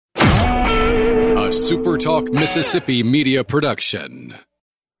a Super Talk Mississippi media production.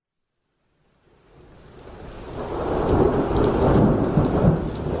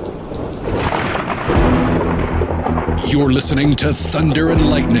 You're listening to Thunder and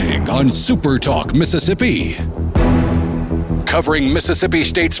Lightning on Super Talk Mississippi. Covering Mississippi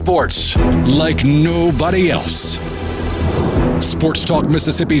State sports like nobody else. Sports Talk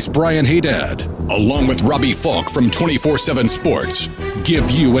Mississippi's Brian Haydad, along with Robbie Falk from 24/7 Sports,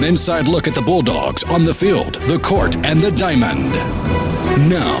 give you an inside look at the Bulldogs on the field, the court, and the diamond.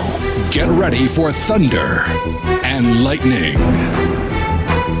 Now, get ready for Thunder and Lightning.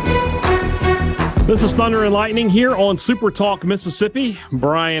 This is Thunder and Lightning here on Super Talk Mississippi.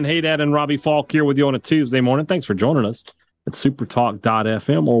 Brian Haydad and Robbie Falk here with you on a Tuesday morning. Thanks for joining us at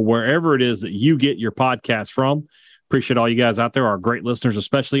supertalk.fm or wherever it is that you get your podcast from. Appreciate all you guys out there, our great listeners,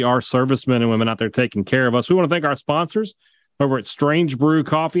 especially our servicemen and women out there taking care of us. We want to thank our sponsors over at Strange Brew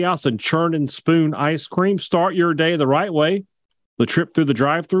Coffee House and Churn and Spoon Ice Cream. Start your day the right way. The trip through the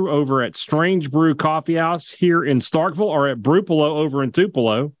drive-thru over at Strange Brew Coffee House here in Starkville or at Brupolo over in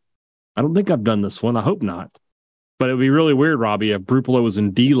Tupelo. I don't think I've done this one. I hope not. But it would be really weird, Robbie, if Brupolo was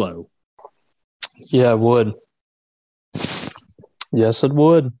in D-Lo. Yeah, it would. Yes, it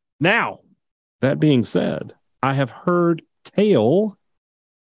would. Now, that being said, I have heard tale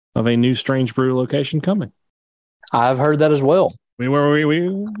of a new Strange Brew location coming. I've heard that as well. We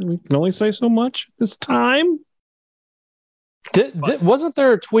can only say so much this time. Wasn't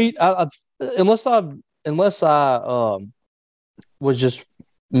there a tweet? Unless I was just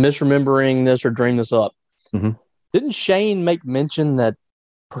misremembering this or dream this up. Mm-hmm. Didn't Shane make mention that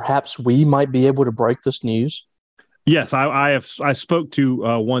perhaps we might be able to break this news? Yes, I spoke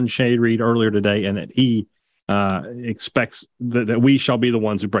to one Shade Reed earlier today, and that he expects that we shall be the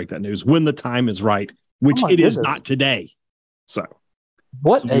ones who break that news when the time is right, which it is not today. So,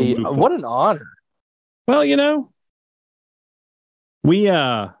 what an honor. Well,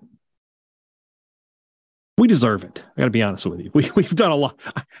 we deserve it. I got to be honest with you. We've done a lot.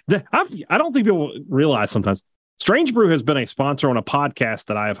 I don't think people realize sometimes Strange Brew has been a sponsor on a podcast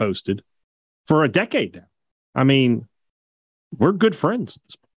that I have hosted for a decade now. I mean, we're good friends at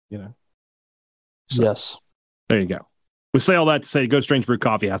this point, So, yes. There you go. We say all that to say go to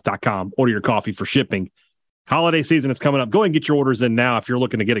strangebrewcoffeehouse.com, order your coffee for shipping. Holiday season is coming up. Go ahead and get your orders in now if you're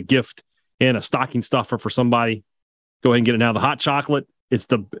looking to get a gift and a stocking stuffer for somebody. Go ahead and get it now. The hot chocolate,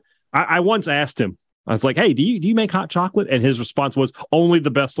 I once asked him, I was like, hey, do you make hot chocolate? And his response was, only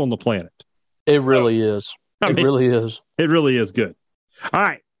the best on the planet. It really is. It really is. It really is good. All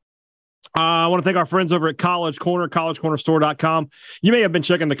right. I want to thank our friends over at College Corner, collegecornerstore.com. You may have been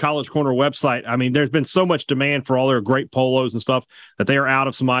checking the College Corner website. I mean, there's been so much demand for all their great polos and stuff that they are out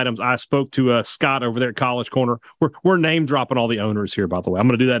of some items. I spoke to Scott over there at College Corner. We're name dropping all the owners here, by the way. I'm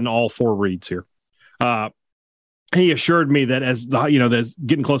going to do that in all four reads here. He assured me that as there's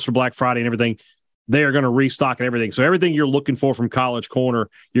getting closer to Black Friday and everything, they are going to restock and everything. So everything you're looking for from College Corner,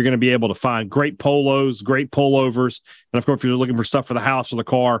 you're going to be able to find great polos, great pullovers. And of course, if you're looking for stuff for the house or the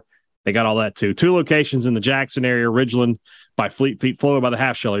car, they got all that too. 2 locations in the Jackson area, Ridgeland by Fleet Feet, Florida by the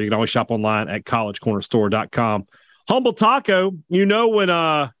Half Sheller. You can always shop online at collegecornerstore.com. Humble Taco, when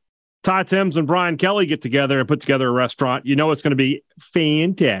Ty Timms and Brian Kelly get together and put together a restaurant, it's going to be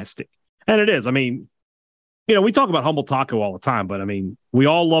fantastic. And it is. I mean, we talk about Humble Taco all the time, but I mean, we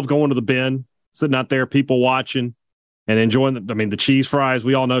all love going to the bin, sitting out there, people watching and enjoying the cheese fries.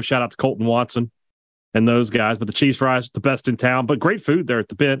 We all know, shout out to Colton Watson and those guys, but the cheese fries, the best in town, but great food there at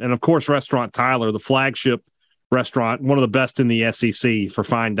the bin. And of course, Restaurant Tyler, the flagship restaurant, one of the best in the SEC for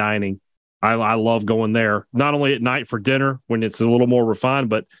fine dining. I love going there, not only at night for dinner when it's a little more refined,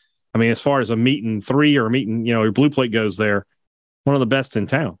 but I mean, as far as a meat and three or meat and, your blue plate goes there, one of the best in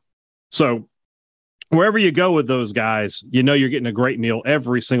town. So wherever you go with those guys, you're getting a great meal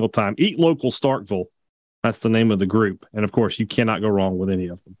every single time. Eat Local Starkville. That's the name of the group. And of course, you cannot go wrong with any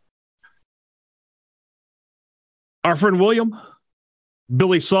of them. Our friend William,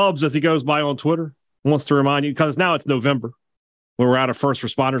 Billy Subs, as he goes by on Twitter, wants to remind you, because now it's November, when we're out of First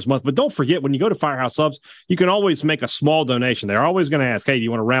Responders Month. But don't forget, when you go to Firehouse Subs, you can always make a small donation. They're always going to ask, hey, do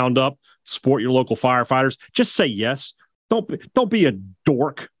you want to round up, support your local firefighters? Just say yes. Don't be a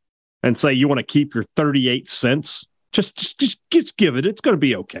dork and say you want to keep your 38 cents. Just give it. It's going to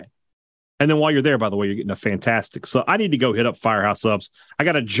be okay. And then while you're there, by the way, you're getting a fantastic sub. I need to go hit up Firehouse Subs. I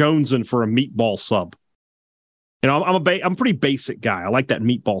got a Jonesin for a meatball sub. I'm a pretty basic guy. I like that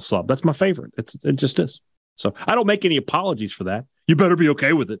meatball sub. That's my favorite. It just is. So I don't make any apologies for that. You better be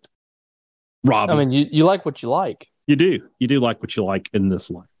okay with it, Rob. I mean, you like what you like. You do. You do like what you like in this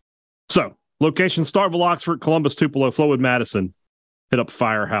life. So location: Starkville, Oxford, Columbus, Tupelo, Flowood, Madison. Hit up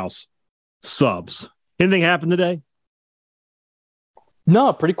Firehouse subs. Anything happened today?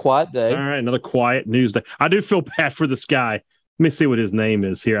 No, pretty quiet day. All right, another quiet news day. I do feel bad for this guy. Let me see what his name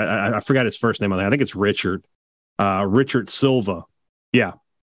is here. I forgot his first name on there. I think it's Richard. Richard Silva. Yeah.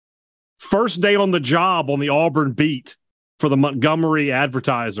 First day on the job on the Auburn beat for the Montgomery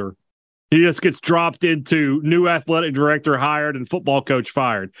Advertiser. He just gets dropped into new athletic director hired and football coach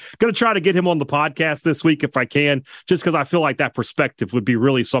fired. Going to try to get him on the podcast this week if I can, just because I feel like that perspective would be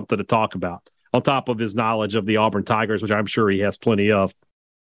really something to talk about on top of his knowledge of the Auburn Tigers, which I'm sure he has plenty of.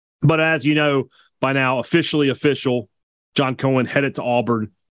 But as you know, by now, official, John Cohen headed to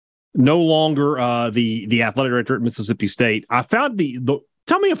Auburn. No longer the athletic director at Mississippi State. I found the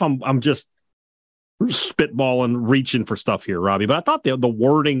tell me if I'm just spitballing, reaching for stuff here, Robbie. But I thought the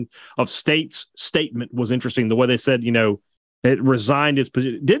wording of State's statement was interesting. The way they said, it resigned his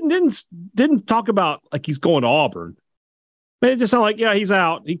position. Didn't talk about like he's going to Auburn. It just sounded like, yeah, he's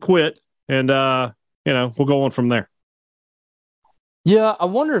out. He quit, and we'll go on from there. Yeah, I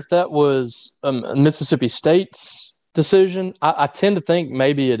wonder if that was Mississippi State's decision. I tend to think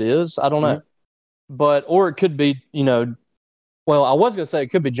maybe it is. I don't know. Or it could be, well, I was going to say it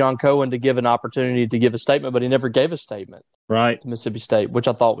could be John Cohen to give an opportunity to give a statement, but he never gave a statement right to Mississippi State, which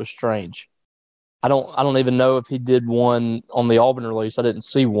I thought was strange. I don't even know if he did one on the Auburn release. I didn't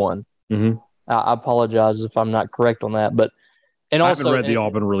see one. Mm-hmm. I apologize if I'm not correct on that. I haven't read the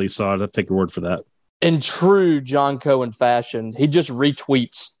Auburn release, so I'd have to take your word for that. In true John Cohen fashion, he just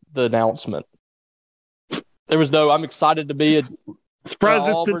retweets the announcement. There was no, I'm excited to be an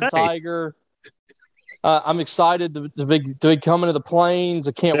Auburn today. Tiger. I'm excited to be coming to the Plains.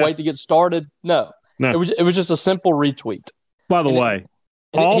 I can't wait to get started. No. It was just a simple retweet. By the way,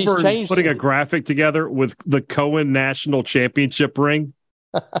 Auburn putting a graphic together with the Cohen National Championship ring.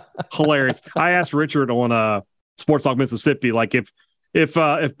 Hilarious. I asked Richard on Sports Talk Mississippi, like if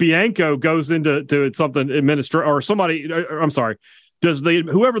Bianco goes into something or somebody, I'm sorry, does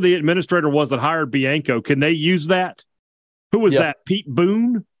whoever the administrator was that hired Bianco, can they use that? Who was that? Pete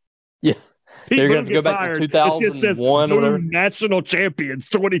Boone? Yeah. They're going to go back fired. to 2001 or whatever. National champions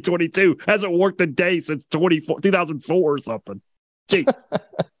 2022. Hasn't worked a day since 2004 or something. Jeez.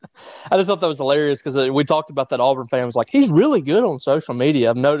 I just thought that was hilarious because we talked about that Auburn fan was like, he's really good on social media.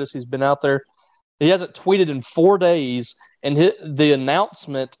 I've noticed he's been out there. He hasn't tweeted in 4 days. And the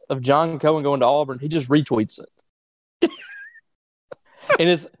announcement of John Cohen going to Auburn, he just retweets it.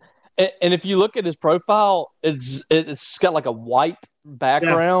 And if you look at his profile, it's got like a white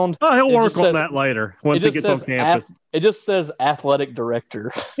background. Yeah. Oh, he'll work on that later once he gets on campus. It just says athletic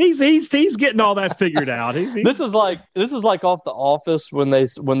director. He's getting all that figured out. This is like off The Office when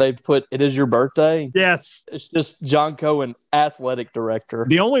they put it is your birthday. Yes, it's just John Cohen, athletic director.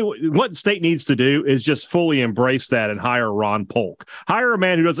 What State needs to do is just fully embrace that and hire Ron Polk. Hire a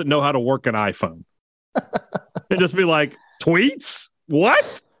man who doesn't know how to work an iPhone, and just be like, tweets.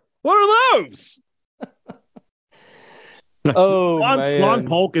 What? What are those? Oh, man. Ron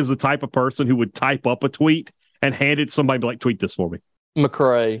Polk is the type of person who would type up a tweet and hand it to somebody and be like, tweet this for me.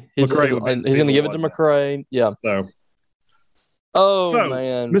 McCray. He's going to give it to McCray. Yeah. So,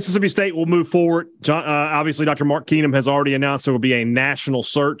 man. Mississippi State will move forward. Obviously, Dr. Mark Keenum has already announced there will be a national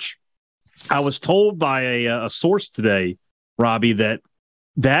search. I was told by a source today, Robbie,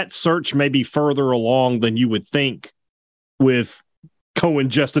 that search may be further along than you would think with Cohen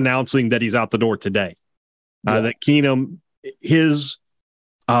just announcing that he's out the door today. That Keenum, his,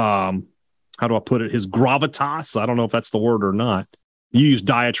 how do I put it? His gravitas. I don't know if that's the word or not. You used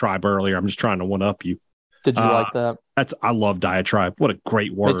diatribe earlier. I'm just trying to one up you. Did you like that? I love diatribe. What a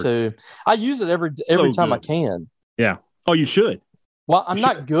great word. Me too. I use it every time good. I can. Yeah. Oh, you should. Well, I'm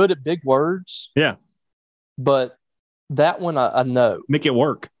not good at big words. Yeah. But that one I know. Make it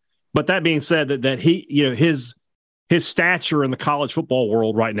work. But that being said, that he, his stature in the college football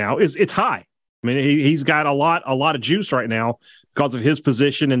world right now it's high. I mean, he's got a lot of juice right now because of his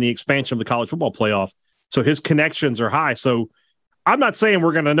position and the expansion of the college football playoff. So his connections are high. So I'm not saying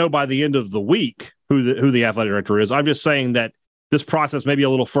we're going to know by the end of the week who the athletic director is. I'm just saying that this process may be a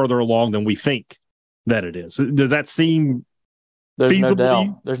little further along than we think that it is. Does that seem feasible? No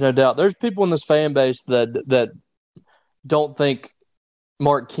doubt. There's no doubt. There's people in this fan base that don't think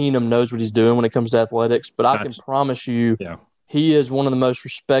Mark Keenum knows what he's doing when it comes to athletics, but I can promise you he is one of the most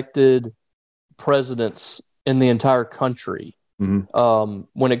respected presidents in the entire country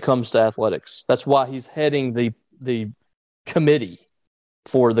when it comes to athletics. That's why he's heading the committee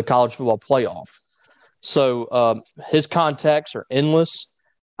for the college football playoff. So his contacts are endless.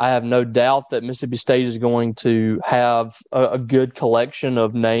 I have no doubt that Mississippi State is going to have a good collection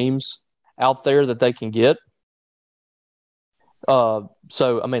of names out there that they can get.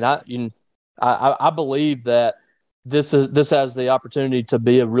 So, I mean, I believe that this has the opportunity to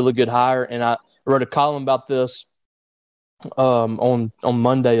be a really good hire, and I wrote a column about this on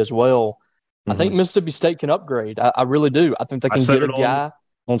Monday as well. I think Mississippi State can upgrade. I really do. I think they can get a guy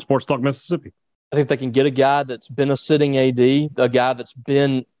on Sports Talk Mississippi. I think they can get a guy that's been a sitting AD, a guy that's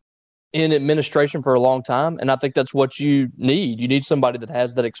been in administration for a long time, and I think that's what you need. You need somebody that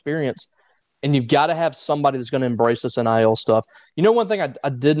has that experience, and you've got to have somebody that's going to embrace this NIL stuff. You know, one thing I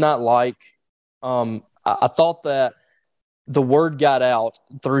did not like, I thought that the word got out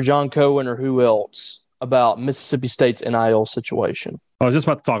through John Cohen or who else about Mississippi State's NIL situation. I was just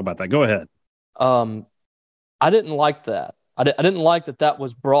about to talk about that. Go ahead. I didn't like that. I didn't like that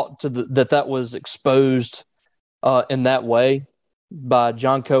was brought to that was exposed in that way by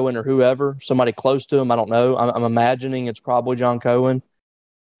John Cohen or whoever, somebody close to him. I don't know. I'm imagining it's probably John Cohen.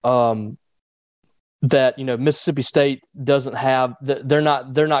 That, you know, Mississippi State doesn't have they're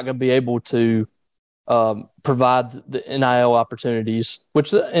not going to be able to provide the NIL opportunities,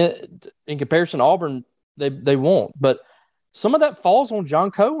 which in comparison to Auburn they won't. But some of that falls on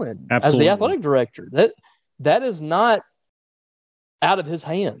John Cohen as the athletic director. That is not out of his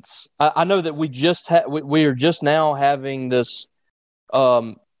hands. I know that we are just now having this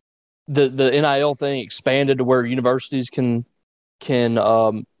the NIL thing expanded to where universities can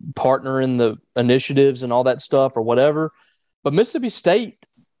partner in the initiatives and all that stuff or whatever. But Mississippi State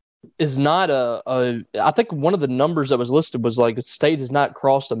is not I think one of the numbers that was listed was like the state has not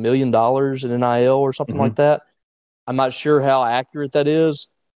crossed $1 million in NIL or something like that. I'm not sure how accurate that is,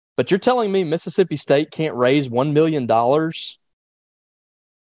 but you're telling me Mississippi State can't raise $1 million?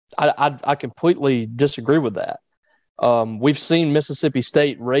 I completely disagree with that. We've seen Mississippi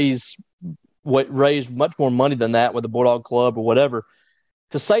State raise much more money than that with the Bulldog Club or whatever.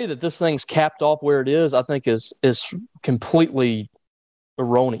 To say that this thing's capped off where it is, I think is completely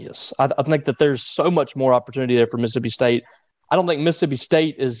erroneous. I think that there's so much more opportunity there for Mississippi State. I don't think Mississippi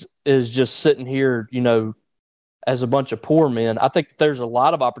State is just sitting here, you know, as a bunch of poor men. I think there's a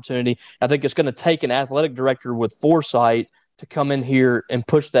lot of opportunity. I think it's going to take an athletic director with foresight to come in here and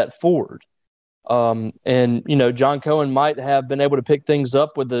push that forward. And, you know, John Cohen might have been able to pick things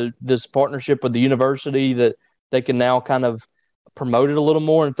up with this partnership with the university that they can now kind of promote it a little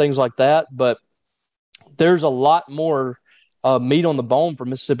more and things like that. But there's a lot more meat on the bone for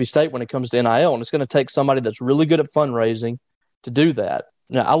Mississippi State when it comes to NIL, and it's going to take somebody that's really good at fundraising to do that.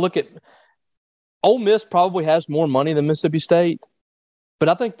 Now, I look at Ole Miss probably has more money than Mississippi State, but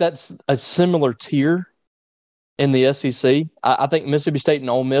I think that's a similar tier in the SEC. I think Mississippi State and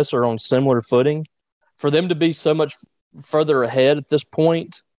Ole Miss are on similar footing. For them to be so much further ahead at this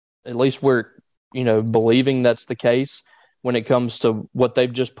point, at least we're, you know, believing that's the case when it comes to what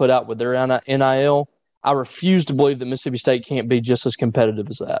they've just put out with their NIL. I refuse to believe that Mississippi State can't be just as competitive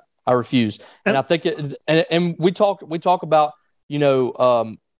as that. I refuse. And I think and we talk about, you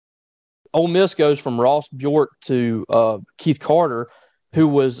know, Ole Miss goes from Ross Bjork to Keith Carter, who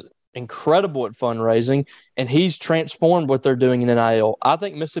was incredible at fundraising, and he's transformed what they're doing in NIL. I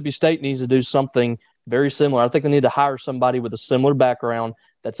think Mississippi State needs to do something very similar. I think they need to hire somebody with a similar background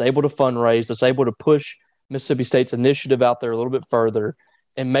that's able to fundraise, that's able to push Mississippi State's initiative out there a little bit further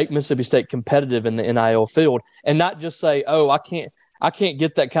and make Mississippi State competitive in the NIL field, and not just say, oh, I can't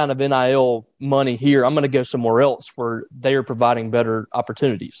get that kind of NIL money here. I'm going to go somewhere else where they are providing better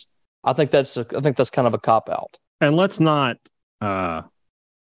opportunities. I think that's kind of a cop-out. And let's not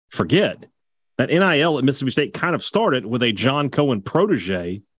forget that NIL at Mississippi State kind of started with a John Cohen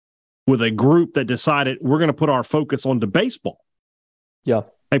protege with a group that decided we're going to put our focus onto baseball. Yeah.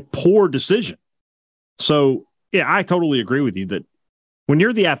 A poor decision. So, yeah, I totally agree with you that when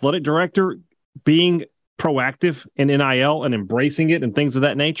you're the athletic director, being proactive in NIL and embracing it and things of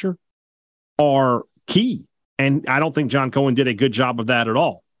that nature are key. And I don't think John Cohen did a good job of that at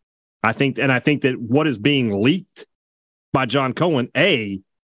all. I think that what is being leaked by John Cohen,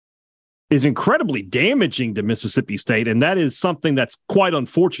 is incredibly damaging to Mississippi State, and that is something that's quite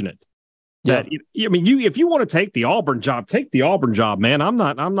unfortunate. Yeah. That, I mean, if you want to take the Auburn job, take the Auburn job, man. I'm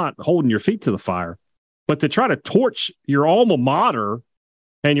not holding your feet to the fire. But to try to torch your alma mater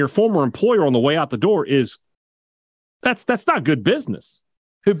and your former employer on the way out the door that's not good business.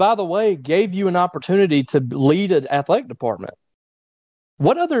 Who, by the way, gave you an opportunity to lead an athletic department.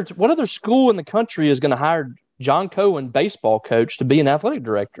 What other school in the country is going to hire John Cohen, baseball coach, to be an athletic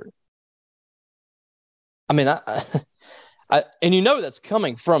director? I mean, I and you know that's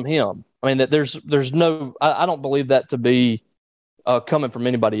coming from him. I mean, that there's no, I don't believe that to be coming from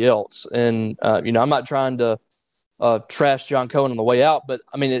anybody else. And you know, I'm not trying to trash John Cohen on the way out, but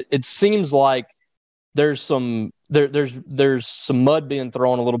I mean, it seems like there's some mud being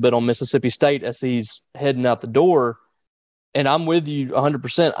thrown a little bit on Mississippi State as he's heading out the door. And I'm with you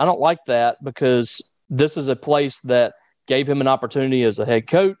 100%. I don't like that because this is a place that gave him an opportunity as a head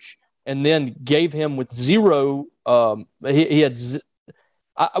coach and then gave him with zero. I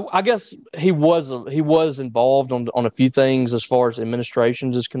guess he was involved on a few things as far as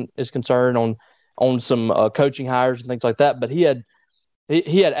administration is concerned on some coaching hires and things like that. But he had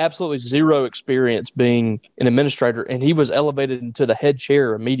absolutely zero experience being an administrator, and he was elevated into the head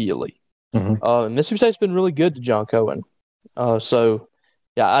chair immediately. Mm-hmm. Mississippi State's been really good to John Cohen. So,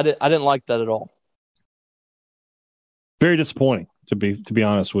 yeah, I didn't like that at all. Very disappointing, to be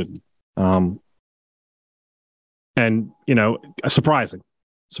honest with you. And surprising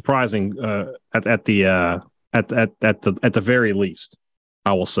at the very least,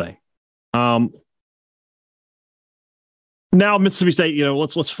 I will say. Now Mississippi State,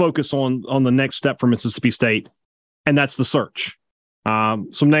 let's focus on the next step for Mississippi State, and that's the search.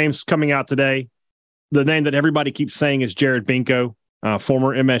 Some names coming out today. The name that everybody keeps saying is Jared Binko,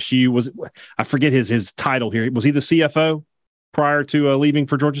 former MSU. I forget his title here. Was he the CFO prior to leaving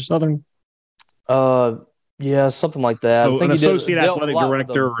for Georgia Southern? Yeah, something like that. So I think an associate athletic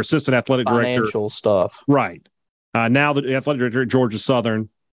director or assistant athletic director. Financial stuff. Right. Now the athletic director at Georgia Southern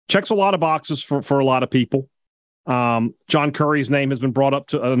checks a lot of boxes for a lot of people. John Curry's name has been brought up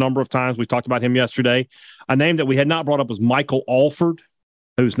to a number of times. We talked about him yesterday. A name that we had not brought up was Michael Alford,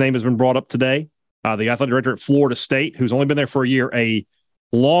 whose name has been brought up today. The athletic director at Florida State, who's only been there for a year, a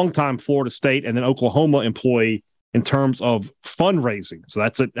longtime Florida State and then Oklahoma employee in terms of fundraising. So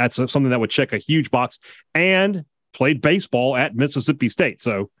that's something that would check a huge box, and played baseball at Mississippi State.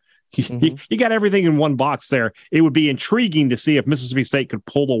 So you got everything in one box there. It would be intriguing to see if Mississippi State could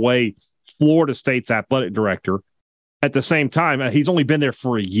pull away Florida State's athletic director. At the same time, he's only been there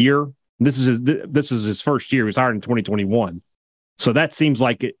for a year. This is his first year. He was hired in 2021. So that seems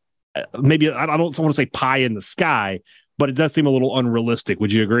like it. Maybe I don't want to say pie in the sky, but it does seem a little unrealistic.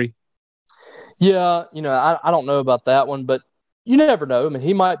 Would you agree? Yeah, I don't know about that one, but you never know. I mean,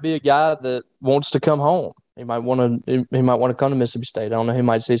 he might be a guy that wants to come home. He might want to come to Mississippi State. I don't know. He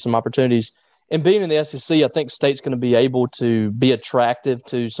might see some opportunities. And being in the SEC, I think State's going to be able to be attractive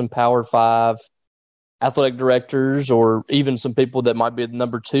to some Power 5 athletic directors, or even some people that might be the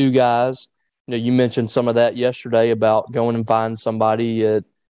number 2 guys. You mentioned some of that yesterday about going and find somebody at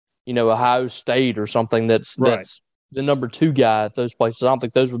Ohio State or something that's the number 2 guy at those places. I don't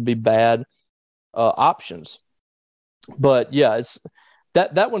think those would be bad options. But yeah, it's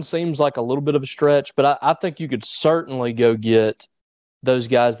that one seems like a little bit of a stretch, but I think you could certainly go get those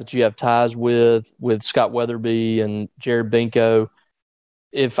guys that you have ties with Scott Weatherby and Jared Binko.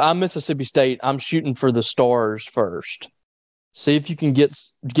 If I'm Mississippi State, I'm shooting for the stars first. See if you can get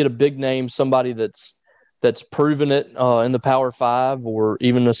a big name, somebody that's proven it in the Power 5, or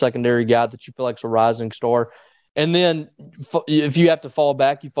even a secondary guy that you feel like is a rising star. And then if you have to fall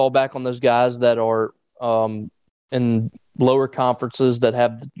back, you fall back on those guys that are in lower conferences that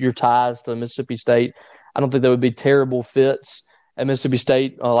have your ties to Mississippi State. I don't think that would be terrible fits at Mississippi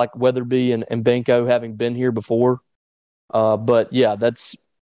State, like Weatherby and Binko having been here before. But yeah,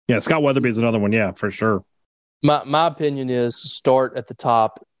 Scott Weatherby is another one. Yeah, for sure. My opinion is start at the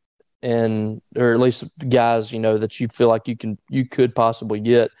top, or at least guys that you feel like you could possibly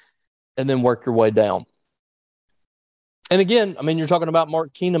get, and then work your way down. And again, I mean, you're talking about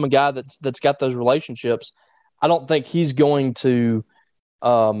Mark Keenum, a guy that's got those relationships. I don't think he's going to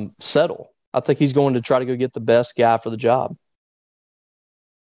settle. I think he's going to try to go get the best guy for the job.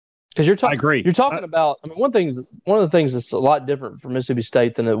 Because I agree. You're talking about. I mean, one of the things that's a lot different for Mississippi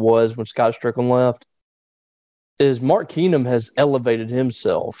State than it was when Scott Strickland left is Mark Keenum has elevated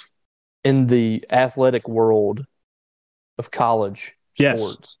himself in the athletic world of college sports.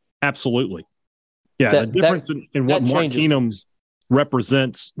 Yes, absolutely. Yeah, the difference in what Mark Keenum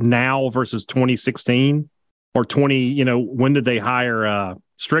represents now versus 2016 or 20. When did they hire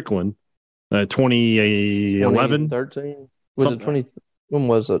Strickland? 2011, 2013. Was it 20? When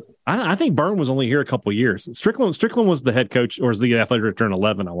was it? I think Byrne was only here a couple of years. Strickland was the head coach, or was the athletic director in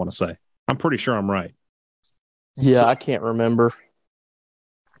 11, I want to say. I'm pretty sure I'm right. Yeah, I can't remember.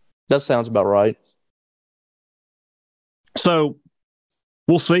 That sounds about right. So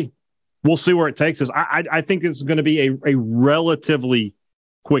we'll see. We'll see where it takes us. I think this is going to be a relatively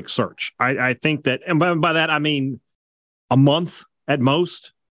quick search. I think that, and by that I mean a month at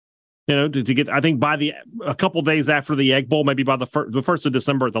most. To get, I think by a couple days after the Egg Bowl, maybe by the 1st of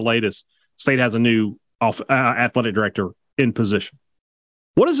December at the latest, State has a new athletic director in position.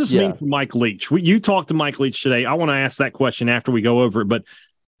 What does this mean for Mike Leach? You talked to Mike Leach today. I want to ask that question after we go over it, but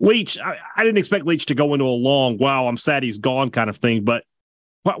Leach, I didn't expect Leach to go into a long, wow, I'm sad he's gone kind of thing, but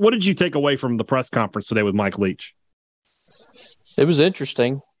what did you take away from the press conference today with Mike Leach? It was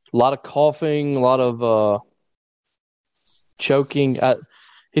interesting. A lot of coughing, a lot of choking.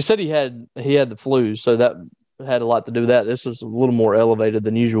 He said he had the flu, so that had a lot to do with that. This was a little more elevated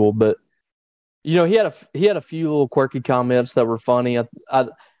than usual, but he had a few little quirky comments that were funny. A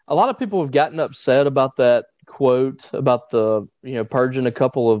lot of people have gotten upset about that quote about the purging a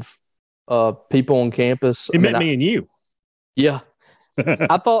couple of people on campus. It meant me and you. Yeah,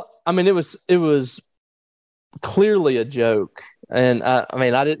 I thought. I mean, it was clearly a joke, and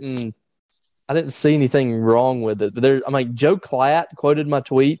I didn't see anything wrong with it. But Joe Klatt quoted my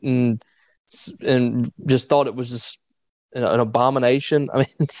tweet and just thought it was just an abomination. I mean,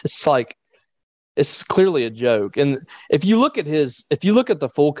 it's just like it's clearly a joke. And if you look at the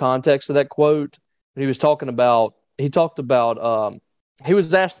full context of that quote, he was talking about. He talked about. He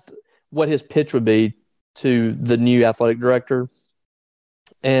was asked what his pitch would be to the new athletic director,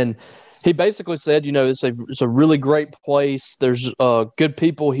 and he basically said, it's a really great place. There's good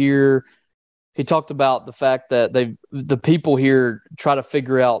people here. He talked about the fact that the people here try to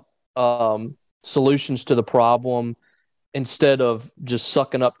figure out solutions to the problem instead of just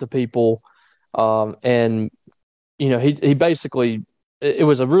sucking up to people. He basically, it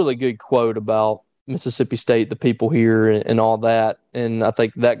was a really good quote about Mississippi State, the people here and all that. And I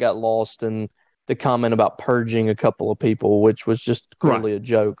think that got lost in the comment about purging a couple of people, which was just clearly a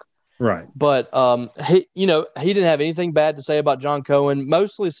joke. Right. But he didn't have anything bad to say about John Cohen.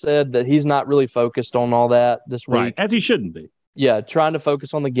 Mostly said that he's not really focused on all that this week. Right, as he shouldn't be. Yeah, trying to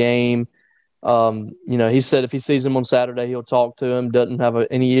focus on the game. He said if he sees him on Saturday, he'll talk to him. Doesn't have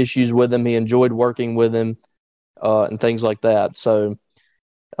any issues with him. He enjoyed working with him and things like that. So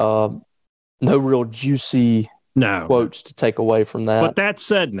no real juicy quotes to take away from that. But that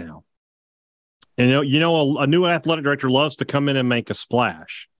said now, a new athletic director loves to come in and make a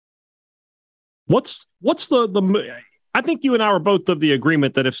splash. What's the I think you and I were both of the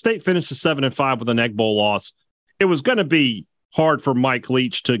agreement that if State finishes 7-5 with an Egg Bowl loss, it was going to be hard for Mike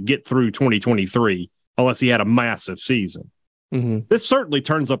Leach to get through 2023 unless he had a massive season. Mm-hmm. This certainly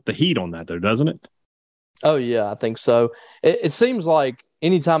turns up the heat on that, though, doesn't it? Oh, yeah, I think so. It seems like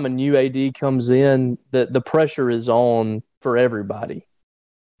anytime a new AD comes in, the pressure is on for everybody.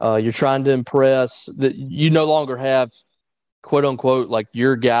 You're trying to impress. That you no longer have, quote unquote, like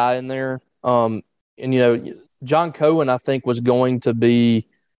your guy in there. John Cohen, I think, was going to be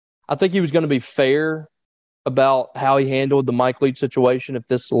fair about how he handled the Mike Leach situation if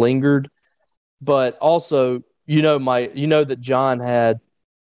this lingered. But also, that John had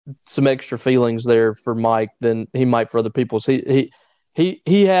some extra feelings there for Mike than he might for other people. So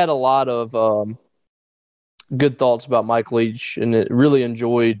he had a lot of good thoughts about Mike Leach and it really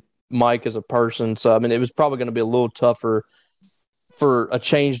enjoyed Mike as a person. So, it was probably going to be a little tougher for a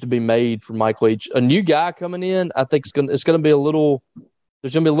change to be made for Mike Leach. A new guy coming in, I think there's going to be a little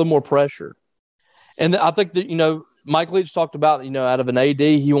more pressure. And I think that, Mike Leach talked about, out of an AD,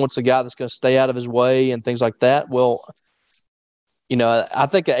 he wants a guy that's going to stay out of his way and things like that. Well, I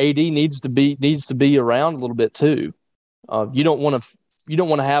think an AD needs to be around a little bit too. You don't want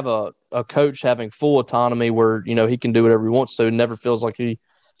to have a coach having full autonomy where, he can do whatever he wants to and never feels like he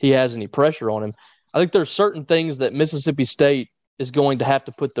has any pressure on him. I think there's certain things that Mississippi State is going to have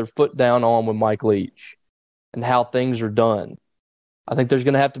to put their foot down on with Mike Leach and how things are done. I think there's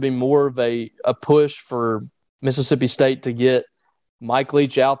going to have to be more of a push for Mississippi State to get Mike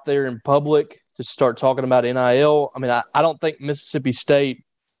Leach out there in public to start talking about NIL. I don't think Mississippi State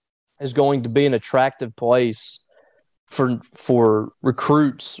is going to be an attractive place for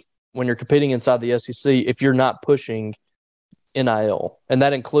recruits when you're competing inside the SEC if you're not pushing NIL, and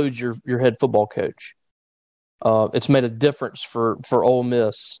that includes your head football coach. It's made a difference for Ole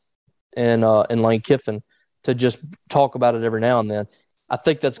Miss and Lane Kiffin to just talk about it every now and then. I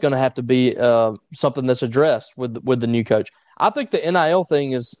think that's going to have to be something that's addressed with the new coach. I think the NIL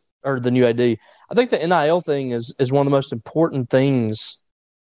thing or the new AD. I think the NIL thing is one of the most important things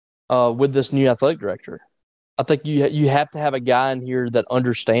with this new athletic director. I think you have to have a guy in here that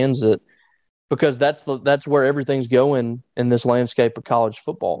understands it because that's where everything's going in this landscape of college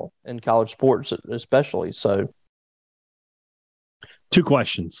football and college sports especially. So, two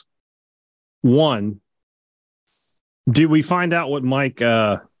questions. One, do we find out what Mike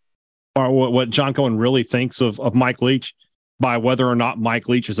or what John Cohen really thinks of Mike Leach by whether or not Mike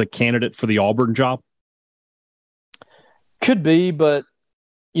Leach is a candidate for the Auburn job? Could be, but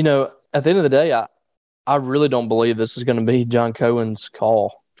at the end of the day, I really don't believe this is going to be John Cohen's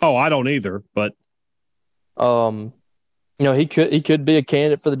call. Oh, I don't either, but he could be a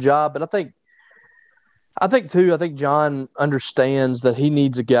candidate for the job, but I think John understands that he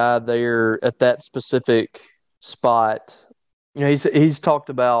needs a guy there at that specific spot. He's talked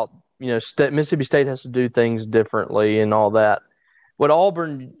about, Mississippi State has to do things differently and all that. With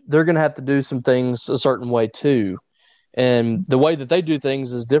Auburn, they're going to have to do some things a certain way too. And the way that they do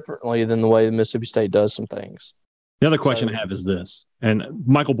things is differently than the way Mississippi State does some things. The other question I have is this, and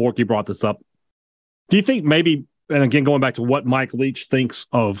Michael Borky brought this up. Do you think maybe, and again, going back to what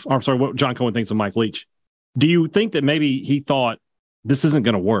what John Cohen thinks of Mike Leach, do you think that maybe he thought this isn't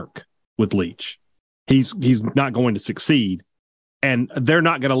going to work with Leach? He's not going to succeed, and they're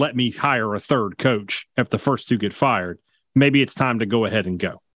not going to let me hire a third coach if the first two get fired. Maybe it's time to go ahead and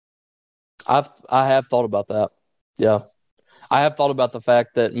go. I have thought about that. Yeah. I have thought about the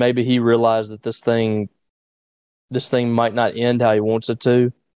fact that maybe he realized that this thing might not end how he wants it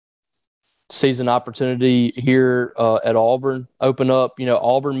to. Sees an opportunity here at Auburn open up.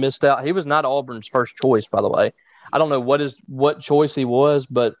 Auburn missed out. He was not Auburn's first choice, by the way. I don't know what choice he was,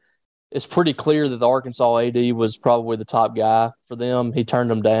 but it's pretty clear that the Arkansas AD was probably the top guy for them. He turned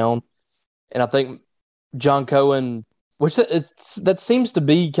them down. And I think John Cohen, which that seems to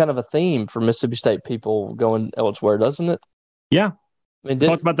be kind of a theme for Mississippi State people going elsewhere, doesn't it? Yeah.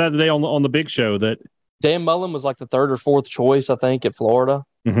 Talked about that today on the big show that Dan Mullen was like the third or fourth choice, I think, at Florida.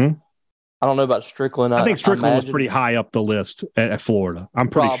 Mm-hmm. I don't know about Strickland. I think Strickland was pretty high up the list at Florida. I'm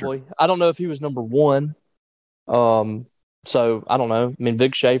pretty sure. I don't know if he was number one. So I don't know. I mean,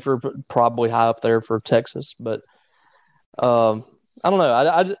 Vic Schaefer probably high up there for Texas, but I don't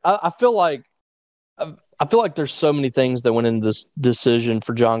know. I feel like there's so many things that went into this decision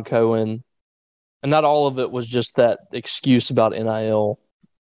for John Cohen, and not all of it was just that excuse about NIL.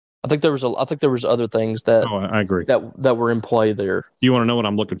 I think there was other things that I agree that were in play there. Do you want to know what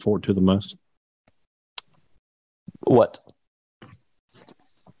I'm looking forward to the most? What?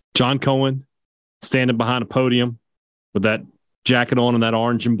 John Cohen standing behind a podium with that jacket on and that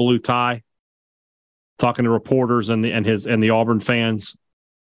orange and blue tie, talking to reporters and the Auburn fans.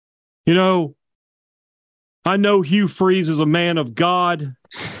 I know Hugh Freeze is a man of God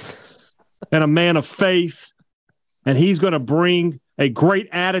and a man of faith, and he's going to bring a great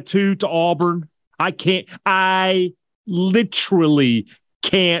attitude to Auburn. I literally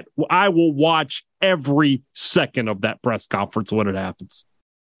can't. I will watch every second of that press conference when it happens.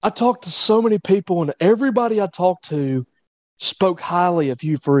 I talked to so many people, and everybody I talked to spoke highly of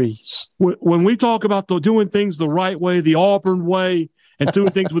Hugh Freeze. When we talk about doing things the right way, the Auburn way, and doing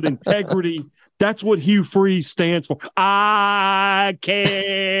things with integrity, that's what Hugh Freeze stands for. I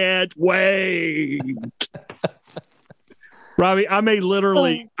can't wait. Robbie, I may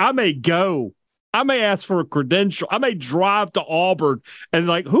ask for a credential. I may drive to Auburn and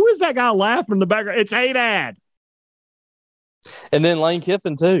who is that guy laughing in the background? It's Hadad. And then Lane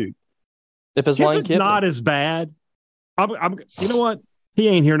Kiffin too. If it's Lane Kiffin, not as bad. You know what? He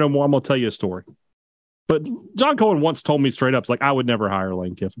ain't here no more. I'm gonna tell you a story. But John Cohen once told me straight up, I would never hire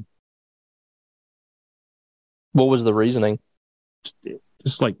Lane Kiffin. What was the reasoning?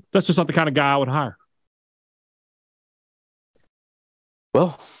 Just that's just not the kind of guy I would hire.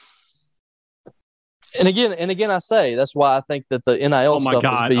 Well, and again, I say that's why I think that the NIL stuff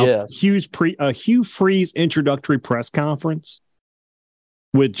is BS. A Hugh Freeze introductory press conference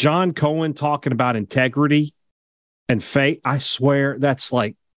with John Cohen talking about integrity and faith. I swear that's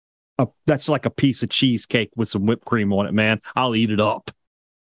like a piece of cheesecake with some whipped cream on it, man. I'll eat it up.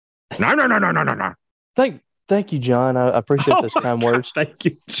 No. Thank you, John. I appreciate those kind words. Thank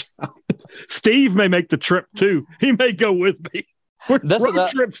you, John. Steve may make the trip too. He may go with me. Road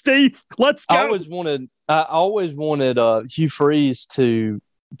trip, Steve. Let's go. I always wanted Hugh Freeze to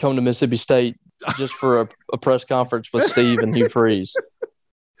come to Mississippi State just for a press conference with Steve and Hugh Freeze.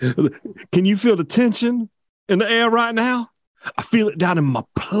 Can you feel the tension in the air right now? I feel it down in my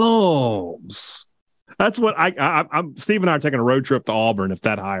plums. That's what I'm. Steve and I are taking a road trip to Auburn if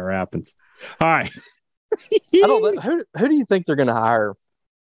that hire happens. All right. Who do you think they're going to hire?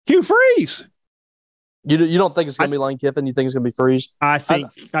 Hugh Freeze. You don't think it's going to be Lane Kiffin? You think it's going to be Freeze? I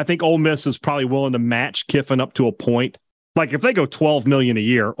think Ole Miss is probably willing to match Kiffin up to a point. If they go $12 million a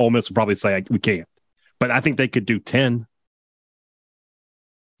year, Ole Miss will probably say we can't. But I think they could do 10.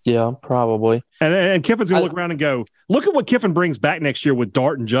 Yeah, probably. And Kiffin's going to look around and go, look at what Kiffin brings back next year with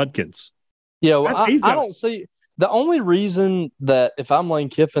Dart and Judkins. Yeah, well, I don't see the only reason that if I'm Lane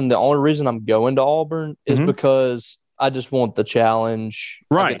Kiffin, the only reason I'm going to Auburn is because I just want the challenge.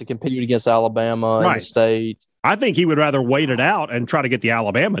 Right. I get to compete against Alabama in the state. I think he would rather wait it out and try to get the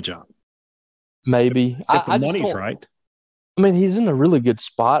Alabama job. Maybe. If the money's right. I mean, he's in a really good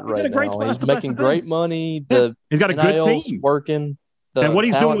spot right now. Spot. He's making great money. He's got a making great money. He's got a good team working. And what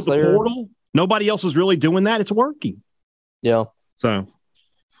he's doing with the portal, nobody else is really doing that. It's working. Yeah. So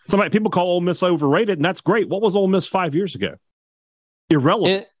people call Ole Miss overrated, and that's great. What was Ole Miss 5 years ago?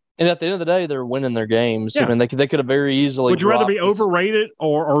 Irrelevant. And at the end of the day, they're winning their games. Yeah. I mean, they could have very easily. Would you rather be overrated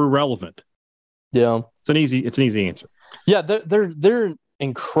or irrelevant? Yeah, it's an easy answer. Yeah, they're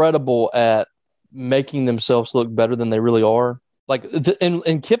incredible at making themselves look better than they really are. Like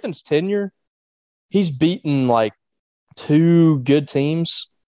in Kiffin's tenure, he's beaten like 2 good teams,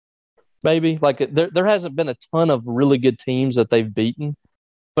 maybe. Like there hasn't been a ton of really good teams that they've beaten,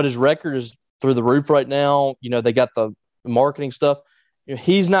 but his record is through the roof right now. You know, they got the marketing stuff. You know,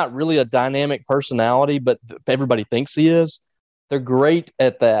 he's not really a dynamic personality, but everybody thinks he is. They're great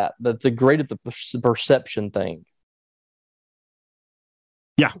at that. They're great at the perception thing.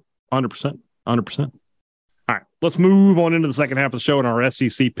 Yeah, 100%. 100%. All right, let's move on into the second half of the show and our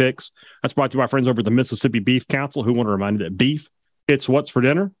SEC picks. That's brought to you by our friends over at the Mississippi Beef Council, who want to remind you that beef, it's what's for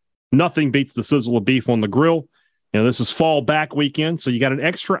dinner. Nothing beats the sizzle of beef on the grill. You know, this is fall back weekend, so you got an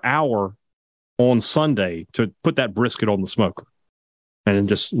extra hour on Sunday to put that brisket on the smoker and then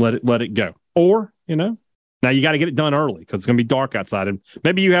just let it go. Or, you know, now you got to get it done early because it's going to be dark outside. And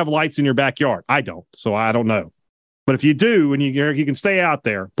maybe you have lights in your backyard. I don't, so I don't know. But if you do, and you can stay out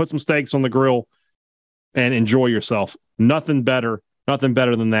there, put some steaks on the grill and enjoy yourself. Nothing better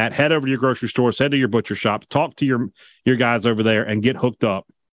than that. Head over to your grocery stores, head to your butcher shop, talk to your guys over there and get hooked up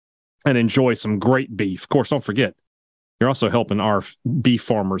and enjoy some great beef. Of course, don't forget, you're also helping our beef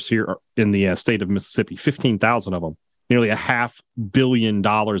farmers here in the state of Mississippi, 15,000 of them, nearly $500 million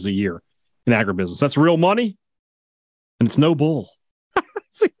a year in agribusiness. That's real money, and it's no bull.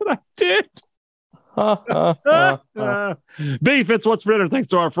 See what I did? Beef, it's what's for dinner. Thanks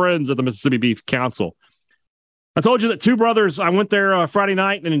to our friends at the Mississippi Beef Council. I told you that Two Brothers, I went there Friday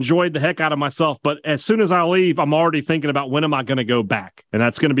night and enjoyed the heck out of myself. But as soon as I leave, I'm already thinking about when am I going to go back? And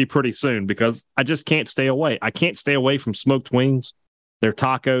that's going to be pretty soon because I just can't stay away. I can't stay away from smoked wings, their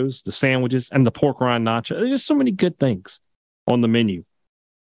tacos, the sandwiches, and the pork rind nacho. There's just so many good things on the menu.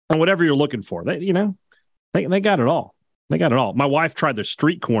 And whatever you're looking for, they got it all. They got it all. My wife tried their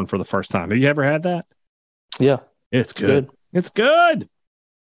street corn for the first time. Have you ever had that? Yeah. It's good. It's good.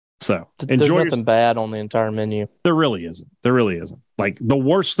 So there's nothing bad on the entire menu. There really isn't. Like the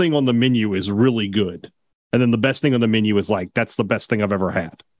worst thing on the menu is really good. And then the best thing on the menu is like, that's the best thing I've ever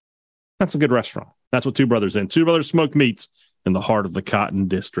had. That's a good restaurant. That's what Two Brothers in. Two Brothers Smoked Meats in the heart of the Cotton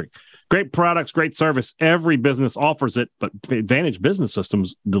District. Great products, great service. Every business offers it, but Advantage Business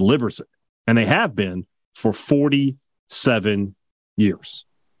Systems delivers it. And they have been for 47 years.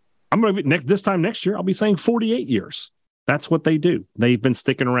 I'm going to be this time next year, I'll be saying 48 years. That's what they do. They've been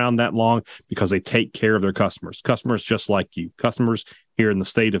sticking around that long because they take care of their customers. Customers just like you. Customers here in the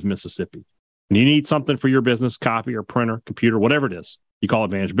state of Mississippi. When you need something for your business, copy or printer, computer, whatever it is, you call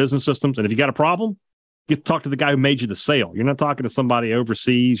Advantage Business Systems. And if you got a problem, get to talk to the guy who made you the sale. You're not talking to somebody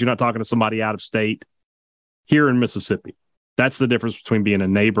overseas. You're not talking to somebody out of state. Here in Mississippi. That's the difference between being a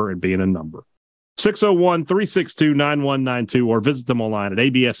neighbor and being a number. 601-362-9192 or visit them online at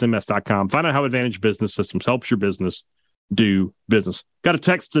absms.com. Find out how Advantage Business Systems helps your business do business. Got a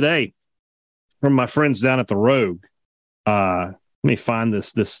text today from my friends down at the Rogue. Let me find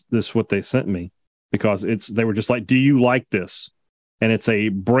this what they sent me because they were just like, do you like this? And it's a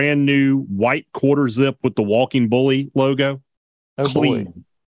brand new white quarter zip with the Walking Bully logo. Oh, clean. boy.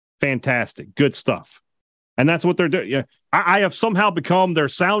 Fantastic. Good stuff. And that's what they're doing. Yeah, I have somehow become their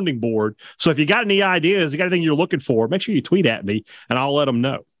sounding board. So if you got any ideas, you got anything you're looking for, make sure you tweet at me and I'll let them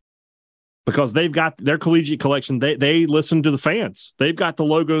know. Because they've got their collegiate collection. They listen to the fans. They've got the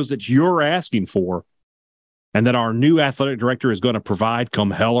logos that you're asking for and that our new athletic director is going to provide come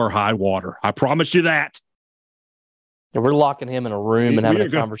hell or high water. I promise you that. Yeah, we're locking him in a room and having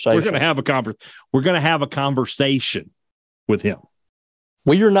a conversation. We're going to have a conversation with him.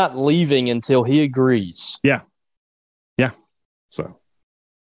 We are not leaving until he agrees. Yeah. So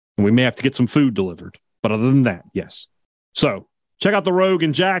we may have to get some food delivered. But other than that, yes. So check out the Rogue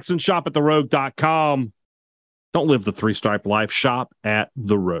in Jackson. Shop at therogue.com. Don't live the three-stripe life. Shop at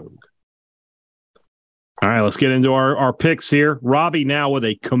the Rogue. All right, let's get into our picks here. Robbie now with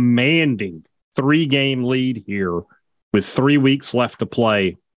a commanding 3-game lead here with 3 weeks left to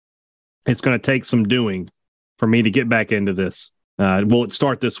play. It's going to take some doing for me to get back into this. Will it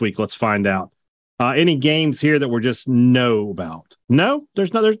start this week? Let's find out. Any games here that we're just know about? No,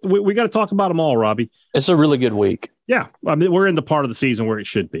 there's not. We got to talk about them all, Robbie. It's a really good week. Yeah, I mean, we're in the part of the season where it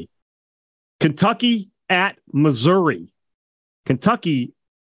should be. Kentucky at Missouri. Kentucky,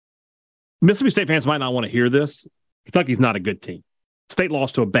 Mississippi State fans might not want to hear this, Kentucky's not a good team. State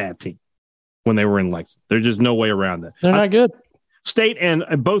lost to a bad team when they were in Lexington. There's just no way around that. They're not good. State and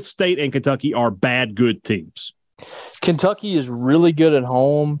both State and Kentucky are bad, good teams. Kentucky is really good at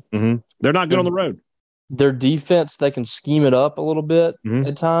home. Mm-hmm. They're not good on the road. Their defense, they can scheme it up a little bit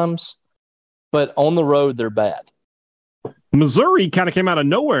at times, but on the road, they're bad. Missouri kind of came out of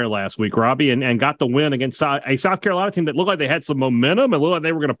nowhere last week, Robbie, and got the win against a South Carolina team that looked like they had some momentum and looked like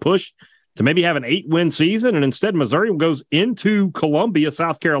they were going to push to maybe have an 8-win season. And instead, Missouri goes into Columbia,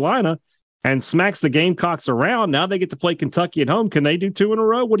 South Carolina, and smacks the Gamecocks around. Now they get to play Kentucky at home. Can they do 2 in a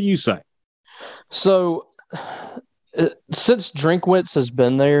row? What do you say? So, since Drinkwitz has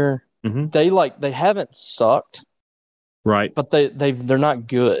been there, they haven't sucked, right? But they're not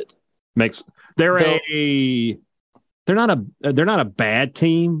good. They're not a bad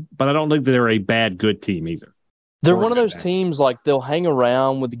team, but I don't think they're a bad good team either. They're one of those teams like they'll hang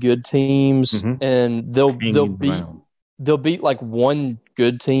around with the good teams and they'll beat like one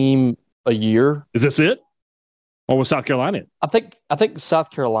good team a year. Is this it? Or was South Carolina it? I think South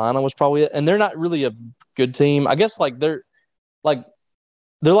Carolina was probably it, and they're not really a good team. I guess they're like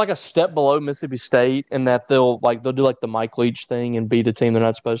a step below Mississippi State in that they'll do like the Mike Leach thing and beat a team they're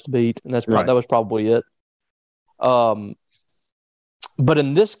not supposed to beat, and that was probably it. But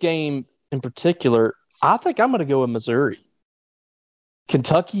in this game in particular, I think I'm going to go with Missouri.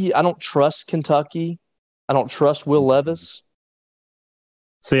 Kentucky, I don't trust Kentucky. I don't trust Will Levis.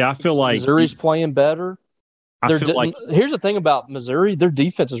 See, I feel like Missouri's playing better. Here's the thing about Missouri, their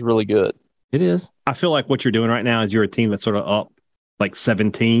defense is really good. It is. I feel like what you're doing right now is you're a team that's sort of up like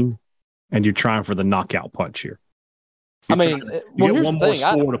 17, and you're trying for the knockout punch here. Here's one more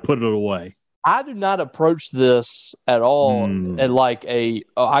score to put it away. I do not approach this at all at like I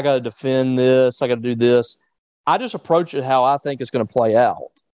got to defend this, I got to do this. I just approach it how I think it's going to play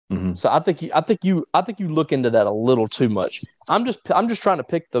out. Mm-hmm. So I think you look into that a little too much. I'm just trying to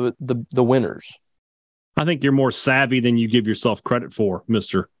pick the winners. I think you're more savvy than you give yourself credit for,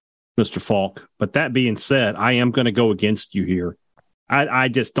 Mr. Falk. But that being said, I am going to go against you here. I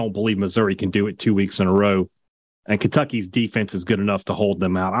just don't believe Missouri can do it 2 weeks in a row. And Kentucky's defense is good enough to hold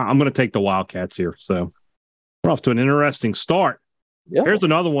them out. I'm going to take the Wildcats here. So we're off to an interesting start. Yeah. Here's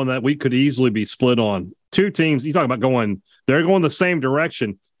another one that we could easily be split on. Two teams, you talk about they're going the same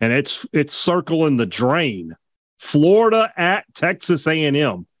direction, and it's circling the drain. Florida at Texas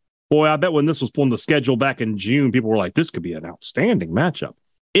A&M. Boy, I bet when this was on the schedule back in June, people were like, this could be an outstanding matchup.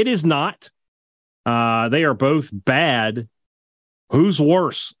 It is not. They are both bad. Who's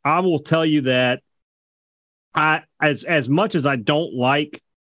worse? I will tell you that as much as I don't like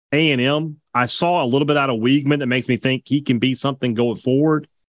A&M, I saw a little bit out of Weigman that makes me think he can be something going forward.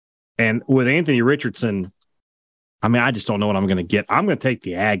 And with Anthony Richardson, I just don't know what I'm going to get. I'm going to take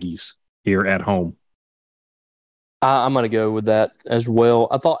the Aggies here at home. I'm going to go with that as well.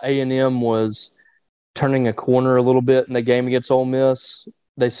 I thought A&M was turning a corner a little bit in the game against Ole Miss.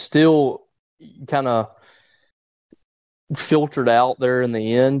 They still kind of filtered out there in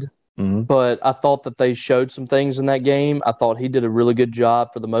the end. Mm-hmm. But I thought that they showed some things in that game. I thought he did a really good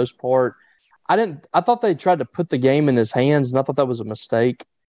job for the most part. I thought they tried to put the game in his hands, and I thought that was a mistake.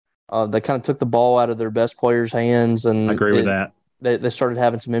 They kind of took the ball out of their best player's hands, and I agree with that. They started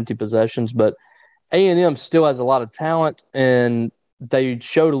having some empty possessions, but A&M still has a lot of talent, and they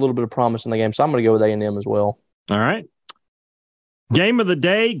showed a little bit of promise in the game. So I'm going to go with A&M as well. All right. Game of the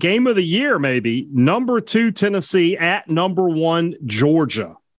day, game of the year, maybe. Number 2 Tennessee at number 1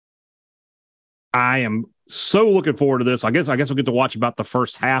 Georgia. I am so looking forward to this. I guess we'll get to watch about the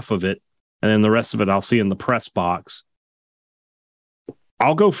first half of it, and then the rest of it I'll see in the press box.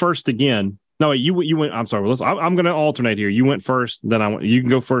 I'll go first again. No, you went. I'm sorry. I'm going to alternate here. You went first, then you can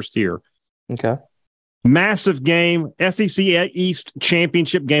go first here. Okay. Massive game, SEC East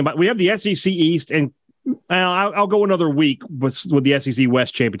championship game. But we have the SEC East, and I'll go another week with the SEC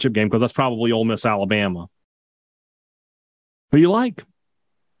West championship game because that's probably Ole Miss, Alabama. Who you like?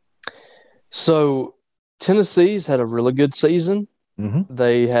 So Tennessee's had a really good season. Mm-hmm.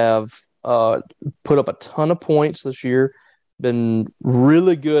 They have put up a ton of points this year, been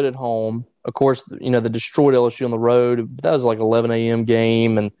really good at home. Of course, they destroyed LSU on the road. That was like an 11 a.m.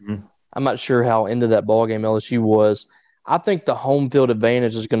 game, and I'm not sure how into that ball game LSU was. I think the home field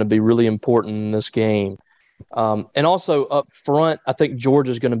advantage is going to be really important in this game. And also up front, I think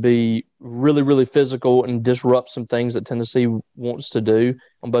Georgia's going to be really, really physical and disrupt some things that Tennessee wants to do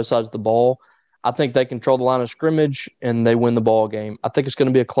on both sides of the ball. I think they control the line of scrimmage and they win the ball game. I think it's going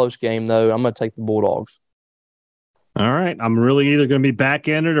to be a close game, though. I'm going to take the Bulldogs. All right. I'm really either going to be back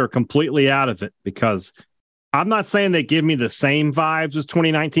in it or completely out of it because I'm not saying they give me the same vibes as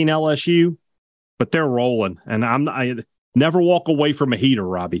 2019 LSU, but they're rolling. And I never walk away from a heater,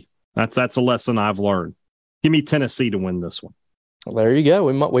 Robbie. That's a lesson I've learned. Give me Tennessee to win this one. Well, there you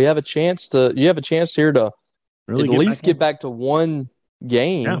go. We have a chance to. You have a chance here to really at least get back to one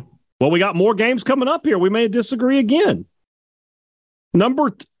game. Yeah. Well, we got more games coming up here. We may disagree again.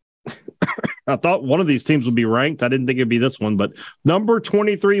 I thought one of these teams would be ranked. I didn't think it'd be this one, but number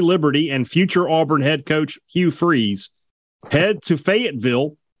 23 Liberty and future Auburn head coach Hugh Freeze head to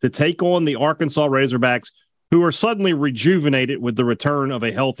Fayetteville to take on the Arkansas Razorbacks, who are suddenly rejuvenated with the return of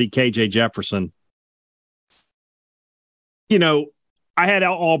a healthy KJ Jefferson. You know, I had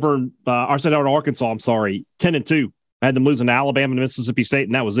Auburn, I said out Arkansas, 10-2. I had them losing to Alabama and Mississippi State,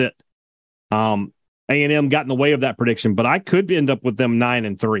 and that was it. A&M got in the way of that prediction, but I could end up with them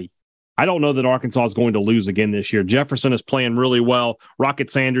 9-3. I don't know that Arkansas is going to lose again this year. Jefferson is playing really well.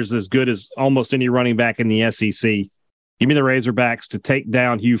 Rocket Sanders is as good as almost any running back in the SEC. Give me the Razorbacks to take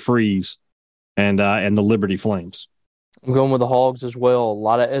down Hugh Freeze and the Liberty Flames. I'm going with the Hogs as well. A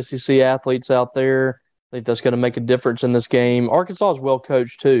lot of SEC athletes out there. I think that's going to make a difference in this game. Arkansas is well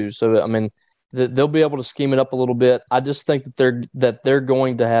coached too, so I mean they'll be able to scheme it up a little bit. I just think that they're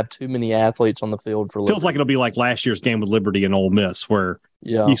going to have too many athletes on the field for Liberty. Feels like it'll be like last year's game with Liberty and Ole Miss, where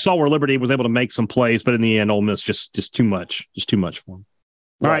you saw where Liberty was able to make some plays, but in the end, Ole Miss just too much for them.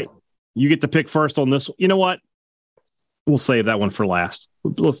 All right, you get to pick first on this. You know what? We'll save that one for last.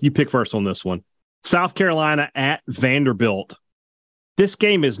 You pick first on this one. South Carolina at Vanderbilt. This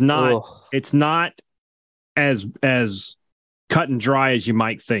game is not. It's not as cut and dry as you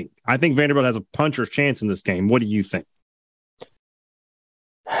might think. I think Vanderbilt has a puncher's chance in this game. What do you think?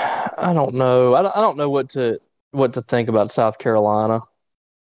 I don't know. I don't know what to think about South Carolina.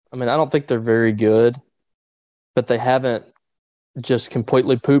 I mean, I don't think they're very good, but they haven't just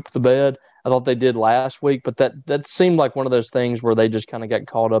completely pooped the bed. I thought they did last week, but that seemed like one of those things where they just kind of got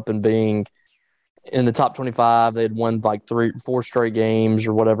caught up in being in the top 25. They had won like 3-4 straight games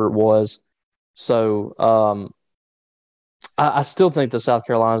or whatever it was. So I still think that South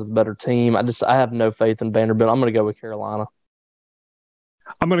Carolina is the better team. I have no faith in Vanderbilt. I'm going to go with Carolina.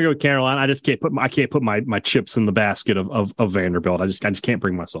 I'm going to go with Carolina. I just can't put my chips in the basket of Vanderbilt. I just can't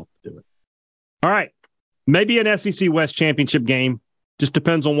bring myself to do it. All right, maybe an SEC West championship game. Just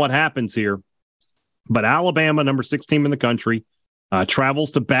depends on what happens here. But Alabama, number 6 team in the country,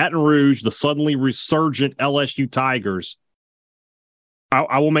 travels to Baton Rouge, the suddenly resurgent LSU Tigers.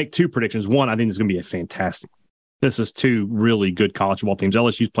 I will make 2 predictions. One, I think it's going to be a fantastic. This is 2 really good college football teams.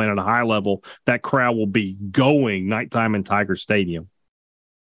 LSU's playing at a high level. That crowd will be going nighttime in Tiger Stadium.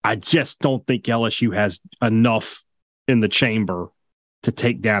 I just don't think LSU has enough in the chamber to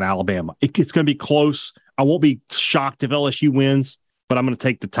take down Alabama. It's going to be close. I won't be shocked if LSU wins, but I'm going to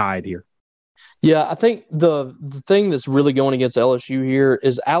take the Tide here. Yeah, I think the thing that's really going against LSU here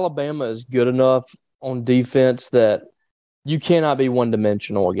is Alabama is good enough on defense that you cannot be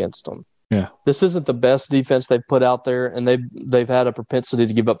one-dimensional against them. Yeah, this isn't the best defense they've put out there, and they've had a propensity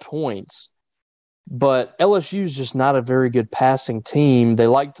to give up points. But LSU is just not a very good passing team. They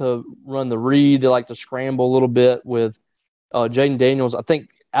like to run the read. They like to scramble a little bit with Jaden Daniels. I think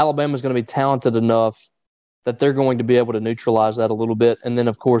Alabama's going to be talented enough that they're going to be able to neutralize that a little bit. And then,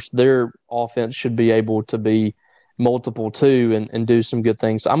 of course, their offense should be able to be multiple too and do some good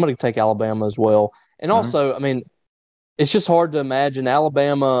things. So I'm going to take Alabama as well. And also, I mean, it's just hard to imagine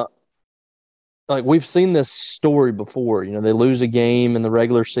Alabama – like we've seen this story before. You know, they lose a game in the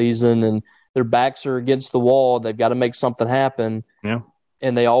regular season and their backs are against the wall. They've got to make something happen. Yeah.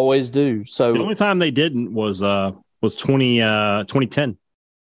 And they always do. So the only time they didn't was 2010,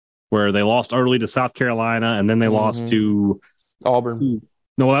 where they lost early to South Carolina and then they lost to Auburn.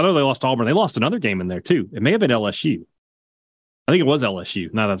 No, I know they lost to Auburn. They lost another game in there too. It may have been LSU. I think it was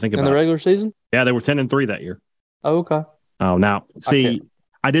LSU. Now that I think about it. In the regular season? Yeah, they were 10-3 that year. Oh, okay. Oh, now see,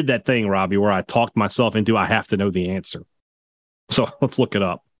 I did that thing, Robbie, where I talked myself into I have to know the answer. So let's look it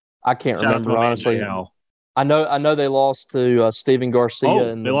up. I can't remember, honestly. I know they lost to Stephen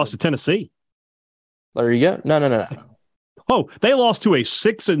Garcia. They lost to Tennessee. There you go. No. Oh, they lost to a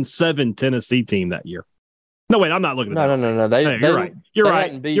 6-7 Tennessee team that year. No, wait, I'm not looking at that. No. You're right. You're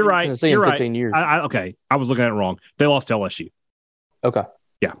right. You're right. Tennessee in 15 years. Okay, I was looking at it wrong. They lost to LSU. Okay.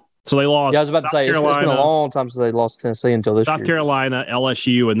 Yeah. So they lost. Yeah, I was about to say, it's been a long time since they lost Tennessee until this year. South Carolina,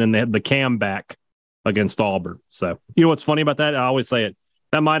 LSU, and then they had the comeback against Auburn. So, you know what's funny about that? I always say it.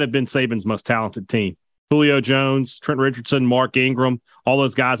 That might have been Saban's most talented team. Julio Jones, Trent Richardson, Mark Ingram, all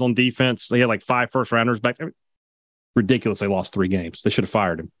those guys on defense. They had like 5 first-rounders back there. Ridiculous. They lost 3 games. They should have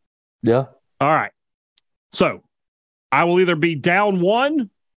fired him. Yeah. All right. So, I will either be down 1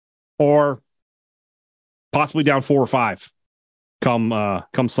 or possibly down 4 or 5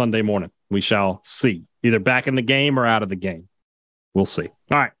 come Sunday morning. We shall see. Either back in the game or out of the game. We'll see.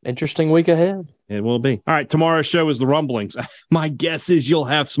 All right. Interesting week ahead. It will be. All right. Tomorrow's show is the rumblings. My guess is you'll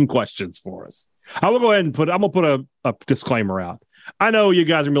have some questions for us. I will go ahead and I'm going to put a disclaimer out. I know you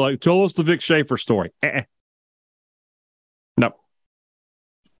guys are going to be like, tell us the Vic Schaefer story. No.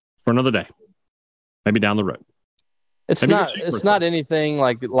 For another day. Maybe down the road. It's not anything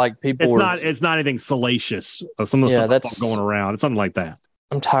like people. It's not anything salacious. Some of the stuff that's going around. It's something like that.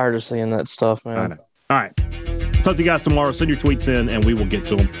 I'm tired of seeing that stuff, man. I know. All right. Talk to you guys tomorrow. Send your tweets in, and we will get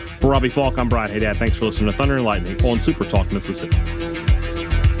to them. For Robbie Falk, I'm Brian Haydad. Thanks for listening to Thunder and Lightning on Super Talk Mississippi.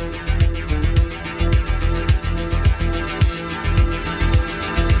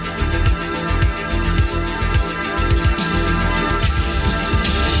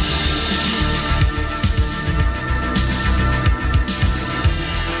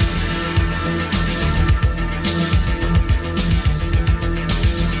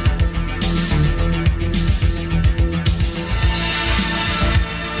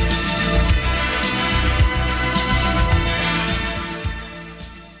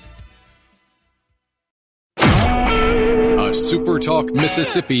 Super Talk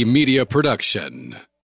Mississippi Media Production.